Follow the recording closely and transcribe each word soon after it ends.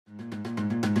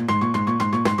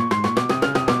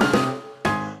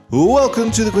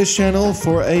Welcome to the quiz channel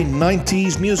for a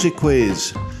 90s music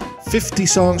quiz. 50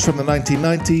 songs from the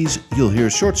 1990s, you'll hear a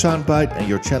short soundbite and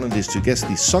your challenge is to guess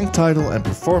the song title and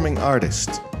performing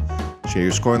artist. Share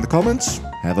your score in the comments,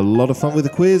 have a lot of fun with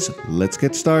the quiz, let's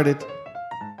get started.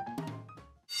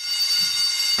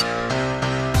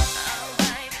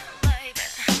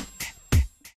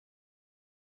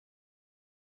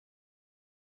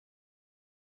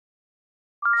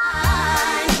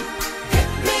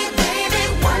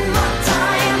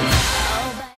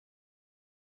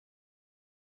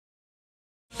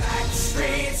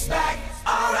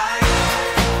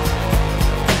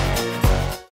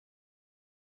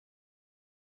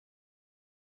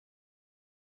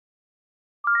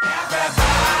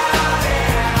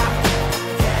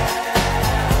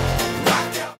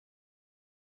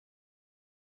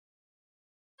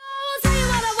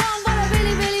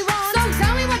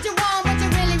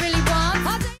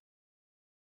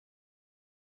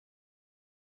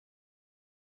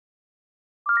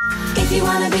 If you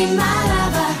wanna be my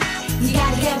lover, you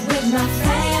gotta get with my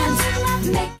friends.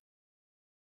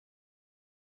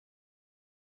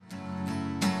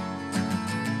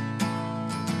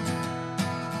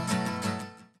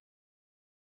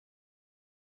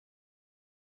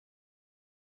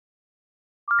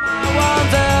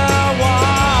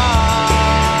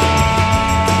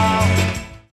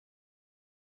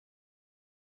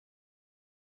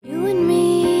 You and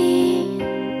me,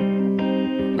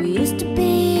 we used to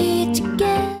be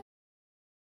together.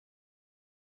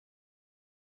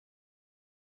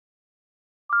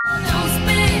 Don't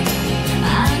speak,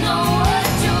 I know what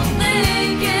you're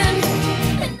thinking.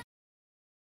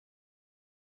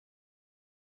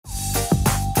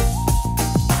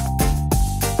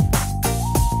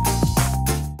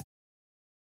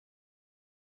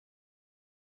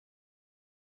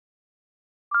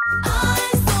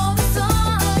 I saw the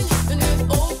sign, and it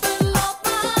opened up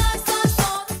my eyes. I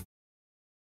saw the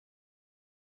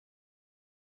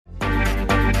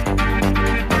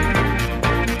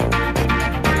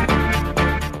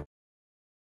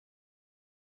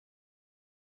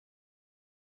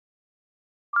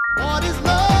What is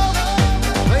love?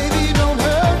 Baby, don't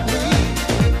hurt me.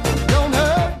 Don't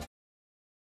hurt.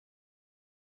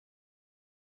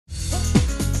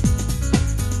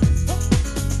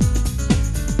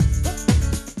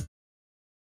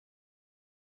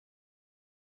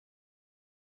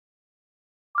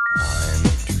 I'm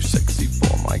too sexy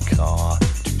for my car.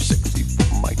 Too sexy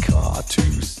for my car. Too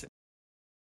sexy.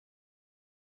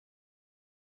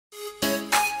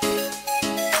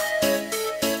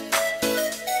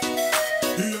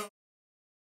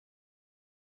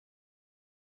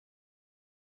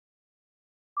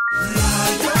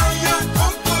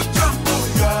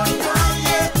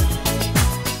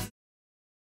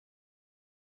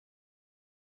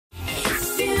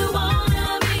 If you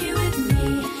wanna be with me,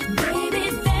 baby,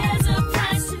 there's a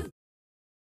price to.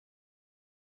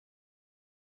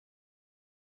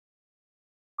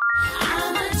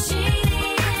 I'm a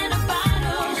genie in a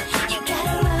bottle. You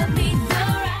gotta rub me the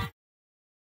right.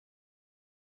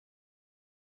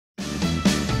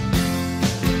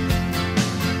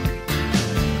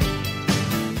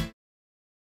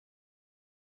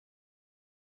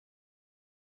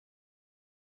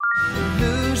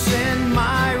 Losing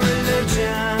my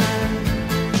religion.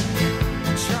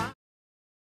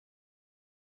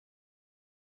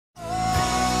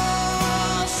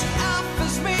 Oh, she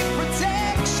offers me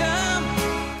protection.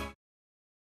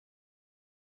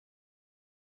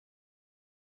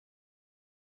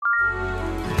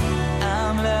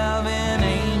 I'm loving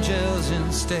angels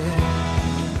instead.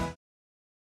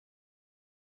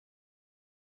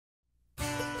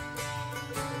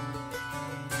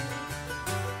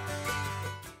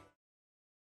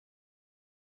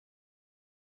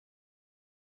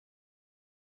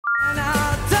 And I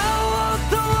don't want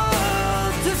the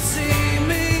world to see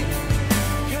me,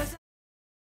 'cause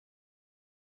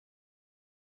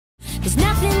There's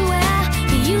nothing where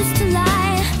you used to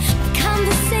lie.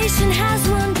 Conversation has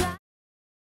run dry.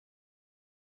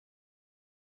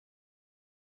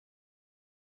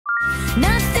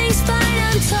 Nothing's fine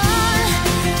until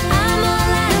I'm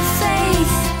all out of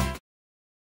faith.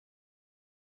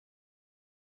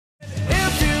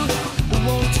 if you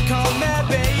want to call me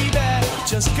baby,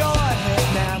 just go ahead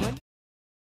now.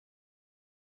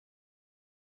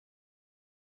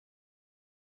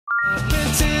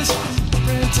 Princess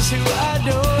who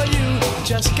adore you,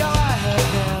 just go ahead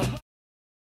now.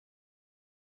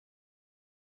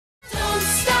 Don't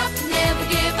stop, never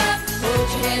give up. Hold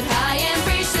your head high and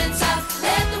reach the top.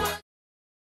 Let the world.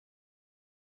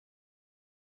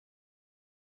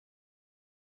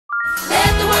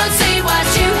 Let the world see what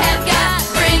you have got.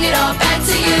 Bring it.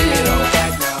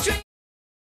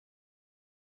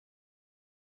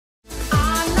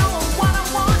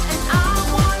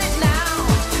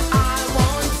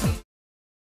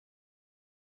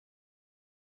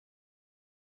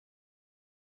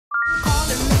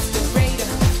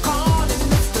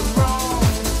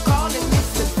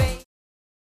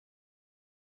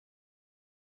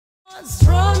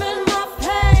 Strumming my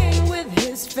pain with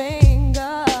his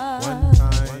finger. One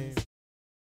time.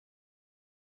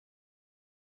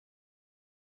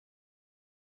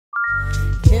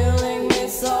 Killing me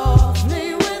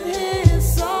softly with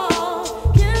his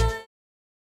song.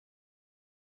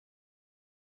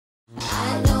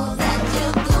 I know that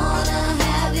you're gonna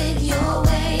have it your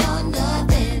way or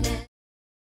nothing.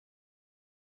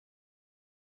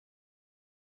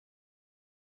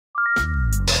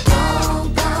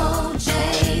 Don't go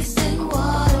chasing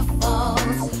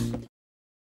waterfalls.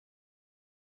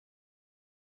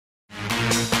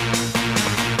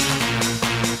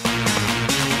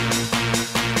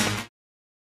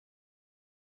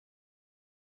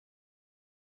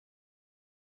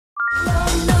 No,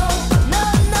 no, no,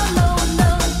 no, no, no,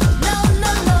 no,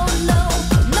 no, no, no,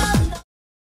 no.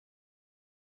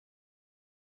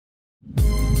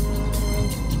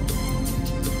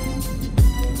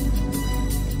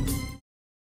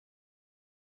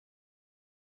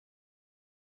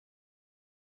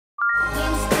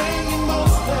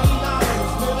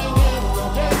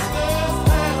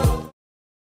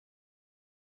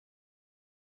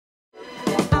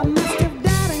 I must have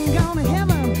died and gone to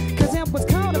heaven, 'cause it was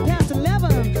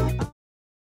 11:15.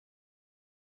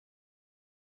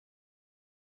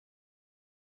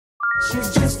 She's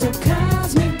just a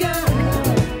cosmic girl.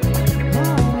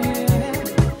 Oh, yeah.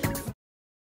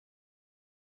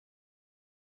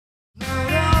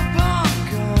 Load up on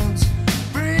guns,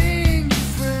 bring your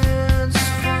friends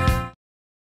from.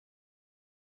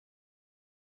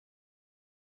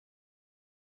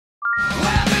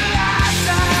 Let me out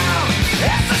now,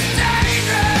 it's a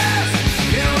dangerous.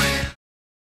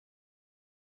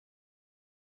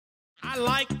 I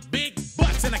like big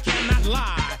butts and I cannot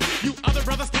lie. You other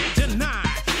brothers can't deny.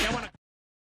 They wanna...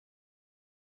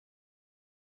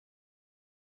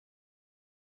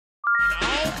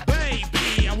 Oh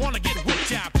baby, I wanna get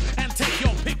whipped up and take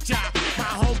your picture.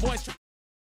 My homeboys.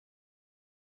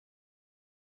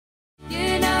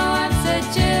 You know I'm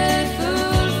such a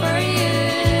fool for you.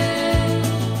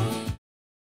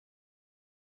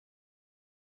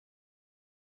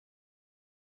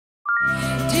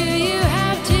 Do you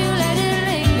have to let it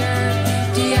linger?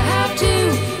 Do you have to?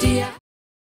 Do you?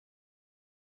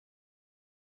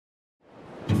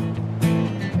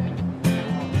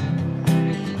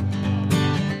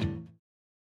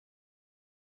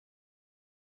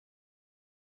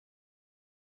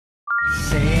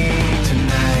 Sing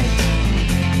tonight,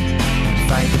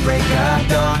 fight the break of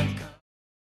dawn.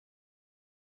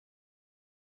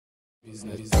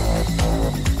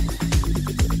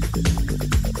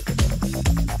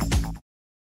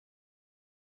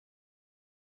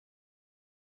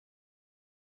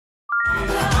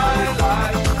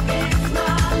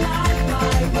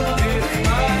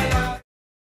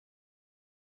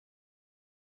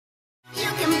 You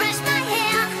can brush my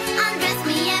hair, undress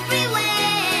me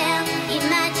everywhere.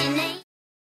 Imagination.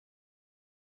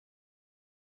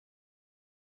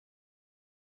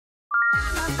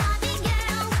 I'm a Barbie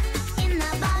girl in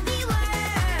the Barbie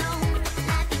world.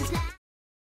 Nothing's like.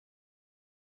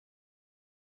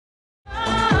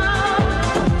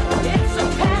 It's a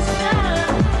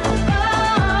passion.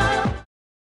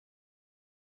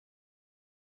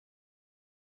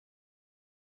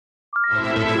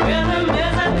 Rhythm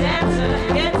is a dancer.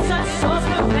 It's a source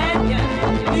companion.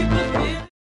 People feel.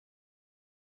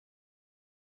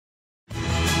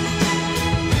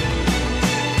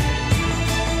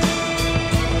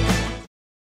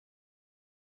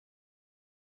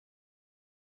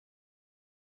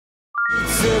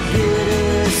 It's a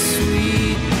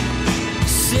bittersweet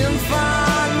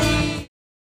symphony.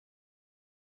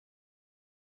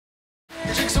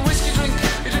 He drinks a whiskey drink,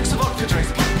 he drinks a vodka drink,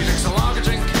 he drinks a lager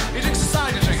drink, he drinks a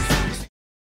cider drink.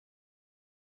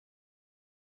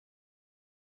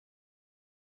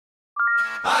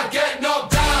 I get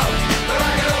knocked down, but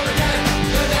I get up again.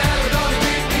 The devil don't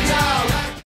keep me down.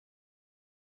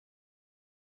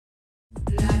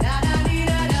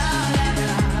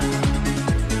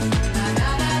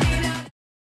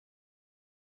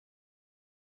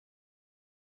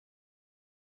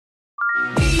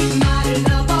 Be my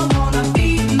love, I wanna be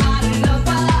my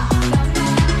lover.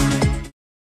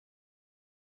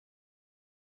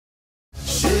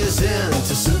 She's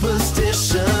into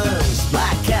superstitions,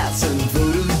 black cats and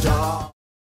voodoo dolls.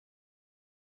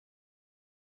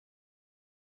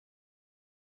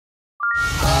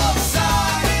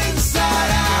 Upside,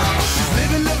 inside out, she's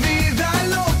living la vida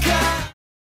loca.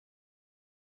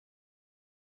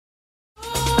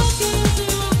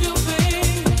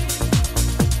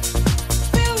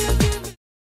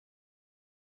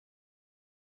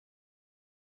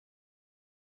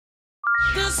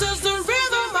 This is the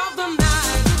rhythm of the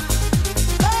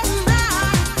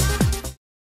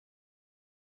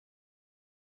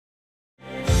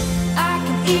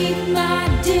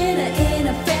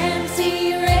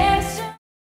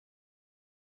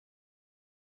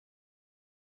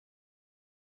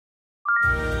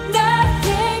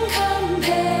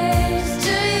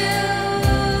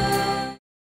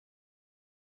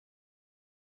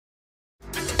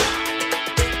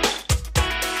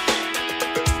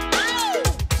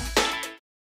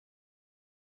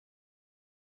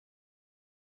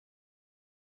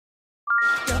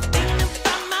You're thinking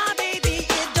about my baby,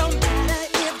 it don't matter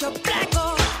if you're black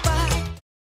or white.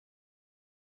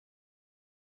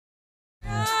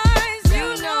 Guys,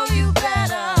 you know you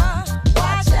better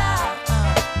watch out.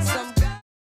 Some guys.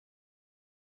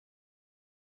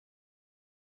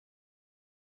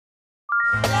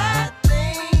 That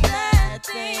thing, that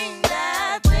thing,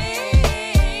 that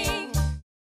thing.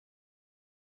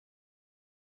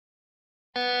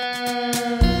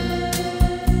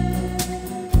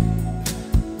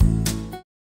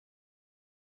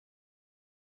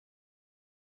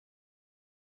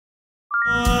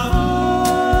 I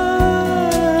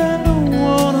don't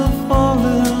wanna fall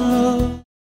in love.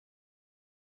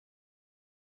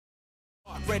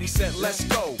 Ready, set, let's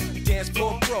go. Dance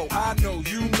floor pro. I know,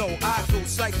 you know, I go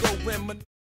psycho when my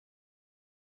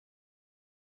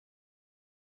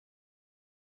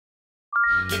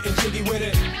getting jiggy with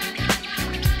it.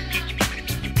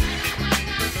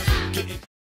 Getting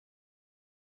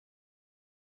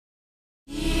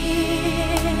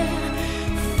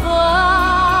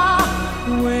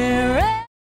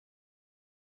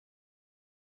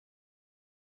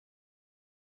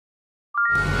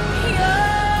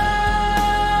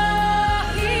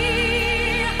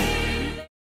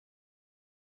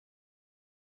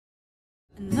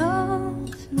An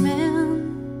old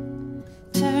man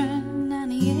turned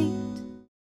 98.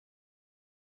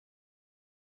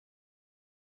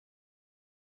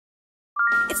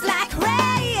 it's like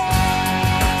rain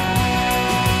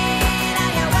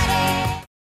on your wedding.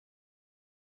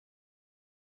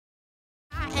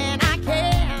 And I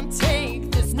can't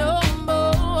take this no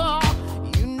more.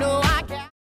 You know I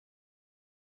can't.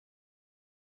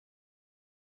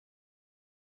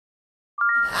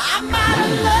 I'm out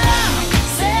of love.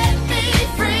 Set me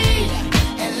free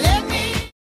and let me.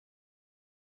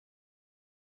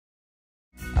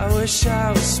 I wish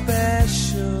I was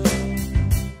special.